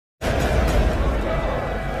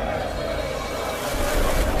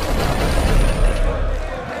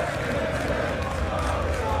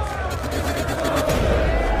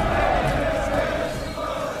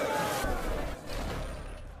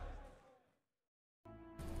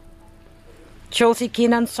Chelsea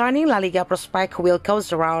keen on signing La Liga prospect who will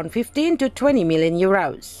cost around 15 to 20 million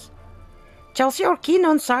euros. Chelsea are keen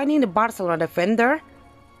on signing the Barcelona defender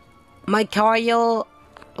Michael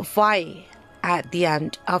Faye at the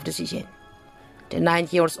end of the season. The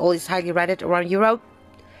 9-year-old is highly rated around Europe,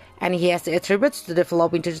 and he has the attributes to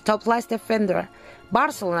develop into the top-class defender.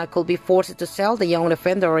 Barcelona could be forced to sell the young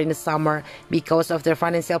defender in the summer because of their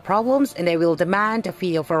financial problems, and they will demand a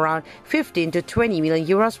fee of around 15 to 20 million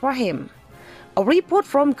euros for him. A report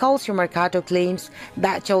from Calcio Mercato claims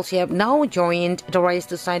that Chelsea have now joined the race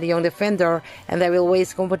to sign the young defender, and they will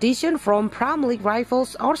face competition from Premier League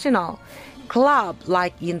rivals Arsenal. Clubs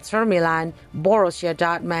like Inter Milan, Borussia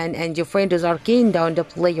Dortmund, and Juventus are keen on the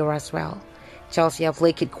player as well. Chelsea have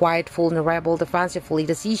looked quite vulnerable defensively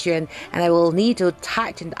this season, and they will need to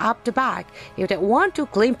tighten up the back if they want to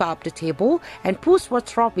climb up the table and push for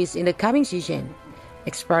trophies in the coming season.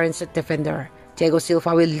 Experienced defender Thiago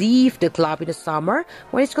Silva will leave the club in the summer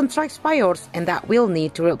when his contract expires, and that will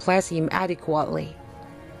need to replace him adequately.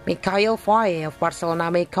 Michael Faye of Barcelona.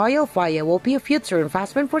 Michael Faye will be a future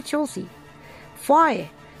investment for Chelsea. Faye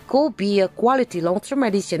could be a quality long-term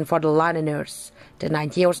addition for the Londoners. The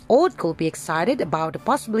 9-year-old could be excited about the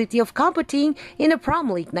possibility of competing in the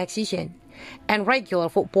Premier League next season, and regular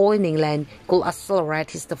football in England could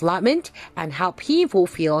accelerate his development and help him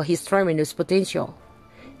fulfill his tremendous potential.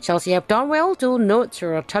 Chelsea have done well to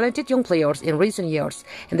nurture talented young players in recent years,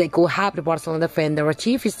 and they could help the Barcelona defender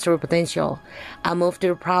achieve his true potential. A move to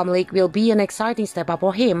the Premier League will be an exciting step up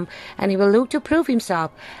for him, and he will look to prove himself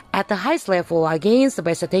at the highest level against the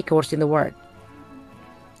best attackers in the world.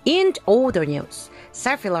 In other news,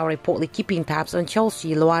 Sevilla are reportedly keeping tabs on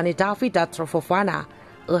Chelsea loaning David Fofana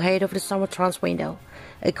ahead of the summer transfer window.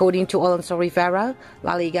 According to Alonso Rivera,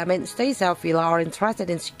 La Liga mainstays Sevilla are interested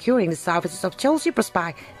in securing the services of Chelsea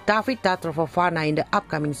prospect David Fofana in the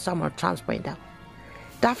upcoming summer transfer window.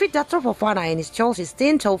 David Fofana and his Chelsea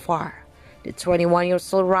stint so far. The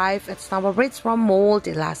 21-year-old arrived at Stamford Bridge from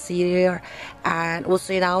Molde last year and was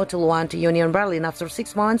sent out to loan to Union Berlin after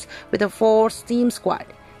 6 months with the fourth-team squad.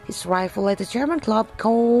 His arrival at the German club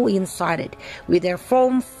coincided with their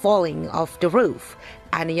form falling off the roof,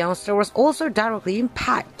 and the youngster was also directly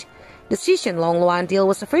impacted. The season-long loan deal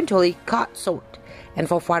was eventually cut short, and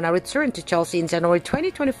Fofana returned to Chelsea in January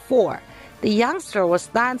 2024. The youngster was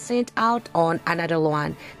then sent out on another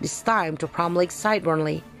loan, this time to Premier League side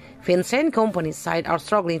Burnley. Vincent Kompany's side are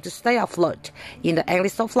struggling to stay afloat in the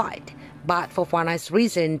English top flight, but Fofana has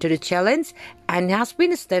risen to the challenge and has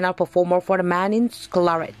been a standout performer for the man in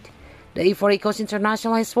Scarlet. The Ivory Coast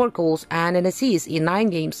international has 4 goals and an assist in 9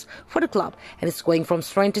 games for the club, and is going from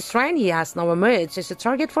strength to strength. He has now emerged as a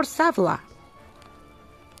target for Sevilla.